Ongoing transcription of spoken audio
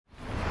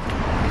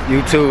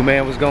You too,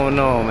 man. What's going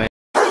on, man?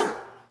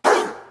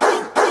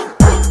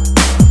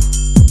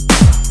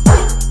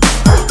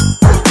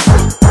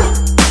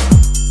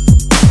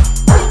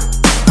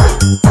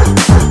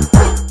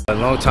 A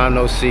long time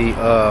no see.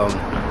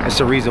 It's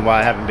the reason why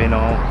I haven't been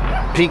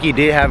on. Pinky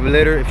did have a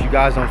litter. If you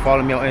guys don't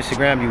follow me on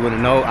Instagram, you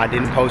wouldn't know. I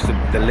didn't post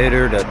the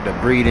litter, the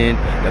breeding,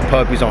 the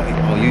puppies on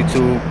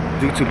YouTube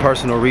due to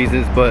personal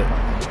reasons, but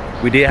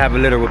we did have a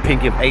litter with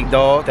Pinky of 8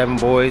 dogs, 7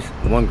 boys,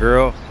 1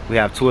 girl. We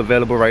have 2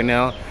 available right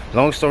now.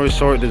 Long story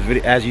short, this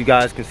video, as you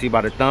guys can see by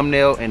the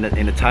thumbnail and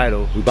the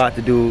title, we're about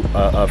to do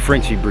a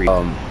Frenchie breed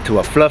to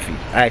a Fluffy,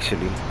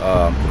 actually.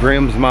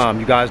 Grimm's mom.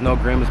 You guys know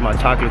Grimm is my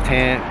chocolate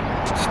tan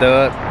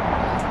stud.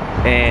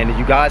 And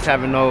you guys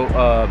haven't know,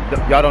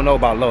 y'all don't know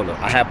about Lola.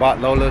 I have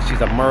bought Lola. She's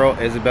a Merle,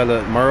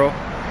 Isabella Merle.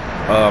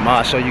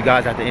 I'll show you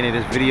guys at the end of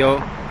this video.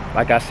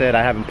 Like I said,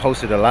 I haven't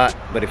posted a lot,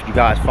 but if you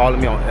guys follow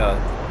me on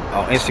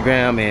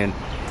Instagram and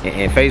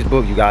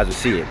Facebook, you guys will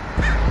see it.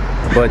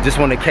 But just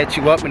want to catch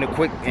you up in a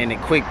quick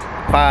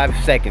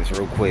 5 seconds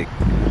real quick.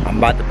 I'm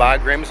about to buy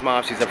Grimm's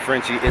mom. She's a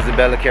Frenchie,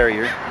 Isabella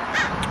carrier.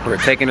 We're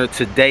taking her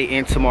today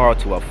and tomorrow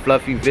to a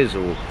Fluffy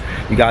visual.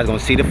 You guys gonna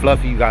see the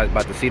Fluffy, you guys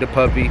about to see the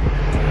puppy.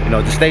 You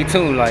know, just stay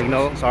tuned, like, you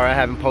know, sorry I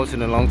haven't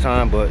posted in a long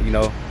time, but you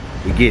know,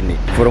 we getting it.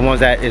 For the ones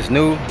that is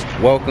new,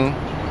 welcome.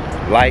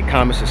 Like,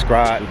 comment,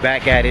 subscribe. We're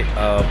back at it.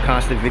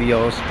 Constant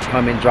videos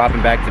coming,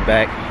 dropping back to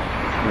back.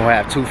 We're gonna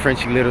have 2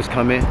 Frenchie litters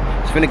coming.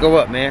 It's finna go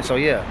up, man. So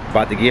yeah,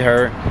 about to get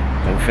her.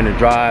 And we're finna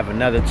drive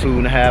another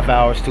 2.5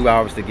 hours, 2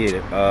 hours to get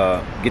it,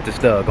 get the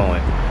stud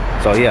going.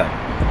 So yeah,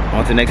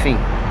 on to the next scene.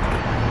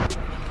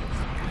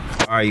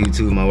 All right,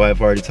 YouTube, my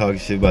wife already talking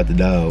shit about the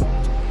dog.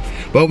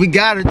 But we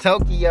got her,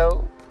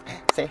 Tokyo.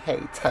 Say hey,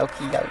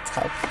 Tokyo.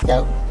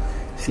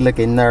 She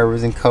looking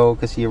nervous and cold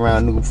because she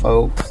around new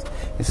folks.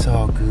 It's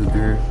all good,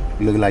 girl.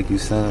 You look like you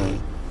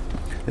son.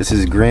 This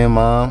is Grimm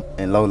mom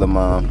and Lola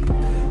mom.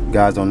 You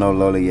guys don't know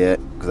Lola yet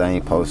because I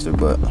ain't posted,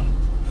 but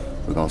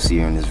we're gonna see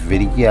her in this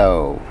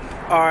video.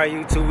 All right,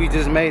 YouTube, we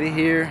just made it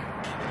here.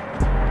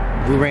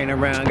 We ran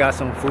around, got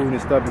some food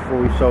and stuff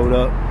before we showed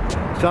up.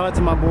 Shout out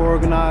to my boy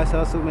Organized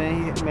Hustle,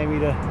 man. He made me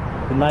the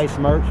nice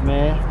merch,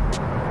 man.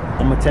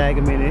 I'm gonna tag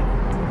him in it.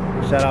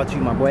 Shout out to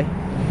you, my boy.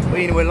 But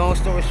anyway, long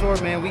story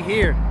short, man, we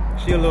here.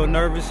 She a little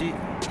nervous. She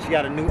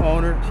got a new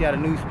owner. She got a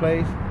new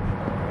place.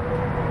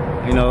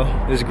 You know,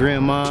 this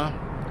grandma,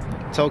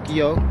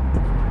 Tokyo.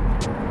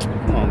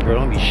 Come on, girl,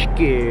 don't be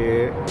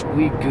scared.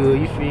 We good.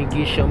 You finna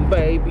get some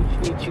baby.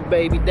 Meet your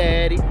baby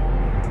daddy.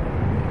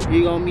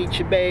 You gonna meet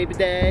your baby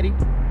daddy.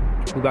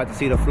 We about to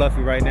see the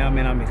Fluffy right now,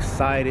 man. I'm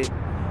excited.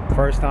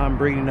 First time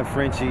breeding a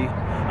Frenchie.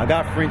 I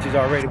got Frenchies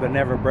already, but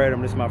never bred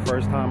them. This is my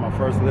first time, my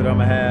first litter I'm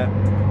gonna have.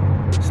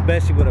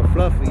 Especially with a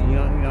Fluffy, you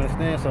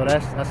understand? So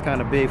that's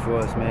kind of big for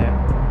us,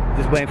 man.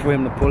 Just waiting for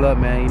him to pull up,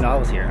 man. You know, I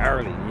was here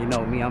early. You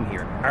know me, I'm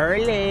here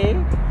early.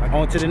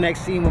 On to the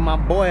next scene with my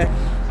boy.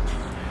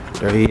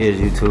 There he is,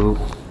 YouTube.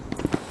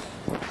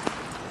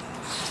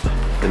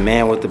 The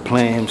man with the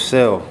plan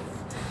himself.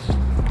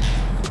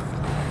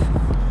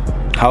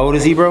 How old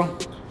is he, bro?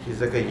 He's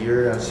like a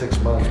year and 6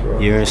 months, bro.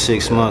 Year and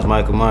 6 months,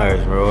 Michael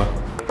Myers, bro.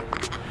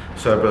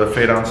 So, brother,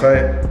 Fade on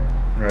site.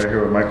 Right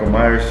here with Michael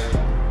Myers.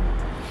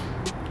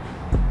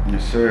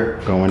 Yes, sir.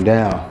 Going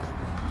down.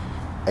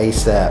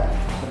 ASAP.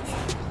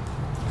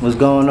 What's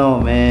going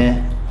on,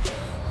 man?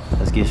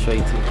 Let's get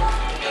straight to it.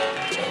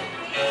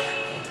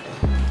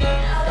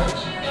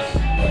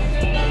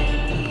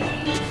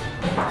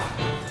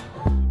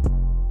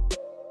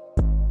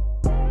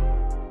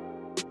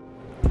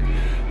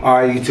 All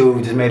right, YouTube,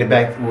 we just made it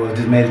back. Well,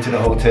 just made it to the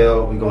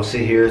hotel. We're gonna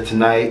sit here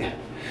tonight.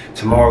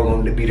 Tomorrow, we're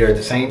gonna be there at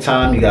the same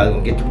time. You guys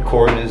gonna get the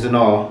recordings and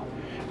all.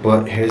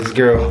 But here's this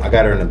girl. I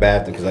got her in the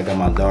bathroom because I got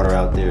my daughter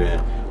out there,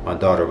 and my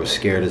daughter was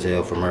scared as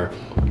hell from her.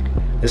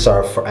 This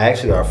is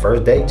actually our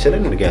first day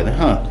chilling together,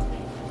 huh?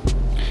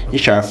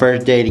 It's our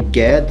first day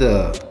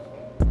together.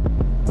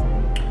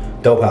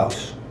 Dope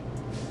House.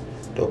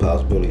 Dope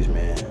House Bullies,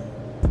 man.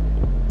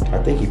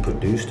 I think he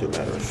produced it,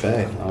 matter of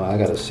fact. I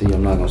gotta see.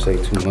 I'm not gonna say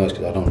too much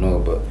because I don't know.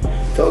 But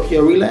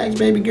Tokyo, relax,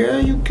 baby girl.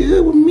 You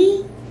good with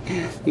me?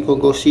 We gonna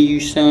go see you,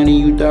 son, and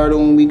you daughter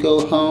when we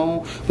go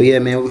home. But yeah,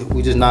 man,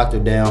 we just knocked her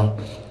down.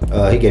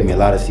 He gave me a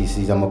lot of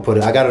CCs. I'm gonna put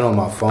it. I got it on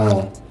my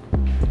phone,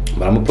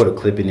 but I'm gonna put a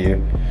clip in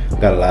there. I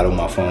got a lot on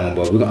my phone,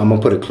 but I'm gonna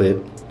put a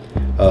clip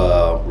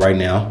right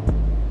now.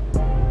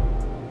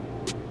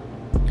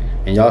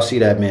 And y'all see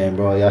that, man,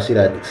 bro. Y'all see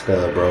that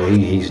stud, bro.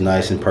 He's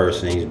nice in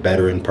person. He's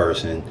better in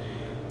person.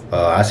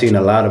 I seen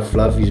a lot of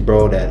Fluffies,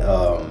 bro, that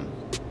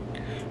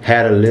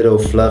had a little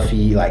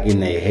Fluffy like in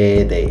their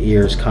head, their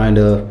ears kind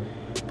of,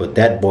 but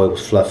that boy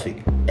was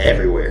Fluffy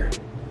everywhere.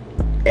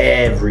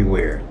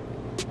 Everywhere.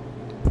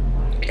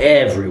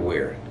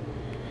 Everywhere.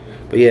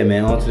 But yeah,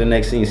 man, on to the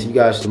next scene. See you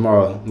guys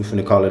tomorrow. We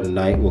finna call it a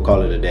night. We'll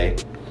call it a day.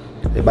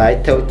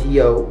 Bye,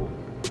 Tokyo.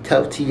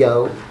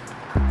 Tokyo.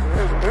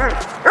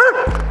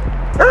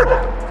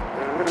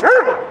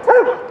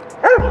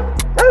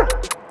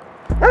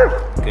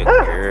 Good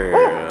girl.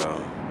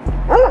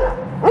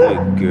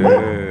 Good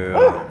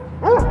girl.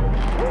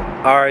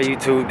 All right,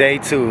 YouTube, day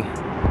 2.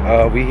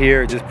 We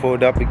here, just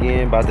pulled up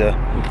again, about to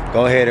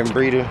go ahead and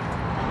breed her.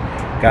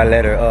 Gotta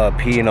let her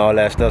pee and all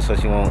that stuff so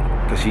she won't,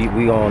 cause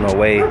we on our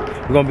way.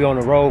 We're gonna be on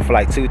the road for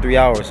like 2-3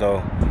 hours,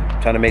 so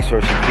trying to make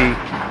sure she pee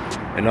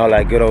and all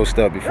that good old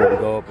stuff before we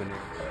go up in there.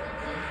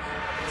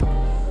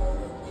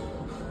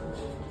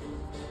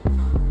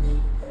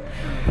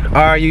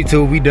 All right,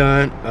 YouTube, we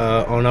done.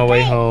 On our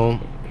way home.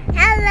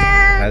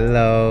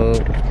 Hello. Hello.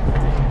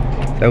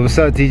 Hey, what's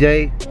up,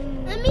 TJ?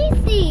 Let me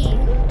see.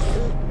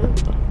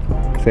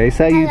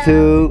 Say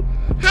YouTube.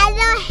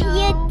 Hello,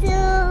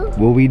 YouTube.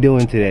 What we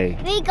doing today?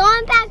 We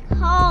going back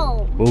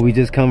home. Where we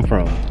just come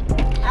from?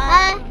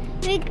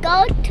 We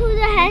go to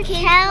the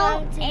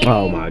hotel.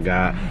 Oh my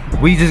God.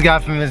 We just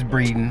got finished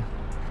breeding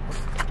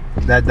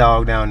that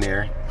dog down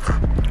there.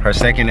 Her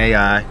second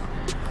AI.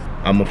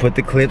 I'm gonna put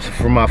the clips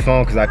from my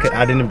phone because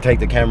I didn't take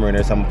the camera in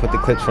there, so I'm gonna put the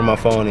clips from my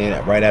phone in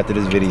right after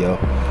this video.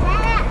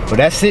 But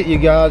that's it, you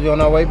guys. We're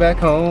on our way back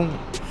home.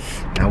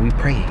 Now we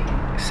pray.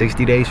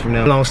 60 days from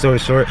now. Long story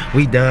short,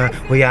 we done.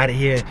 We out of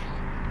here.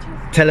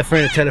 Tell a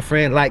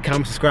friend, like,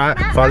 comment, subscribe.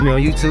 Follow me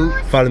on YouTube,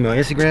 follow me on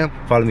Instagram,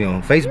 follow me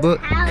on Facebook.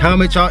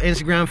 Comment y'all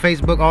Instagram,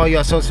 Facebook, all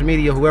y'all social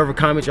media, whoever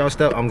comment y'all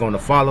stuff, I'm gonna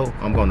follow,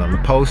 I'm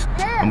gonna post,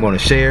 I'm gonna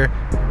share.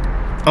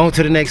 On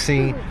to the next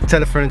scene.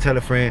 Tell a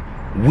friend.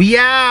 We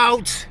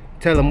out.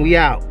 Tell them we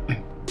out.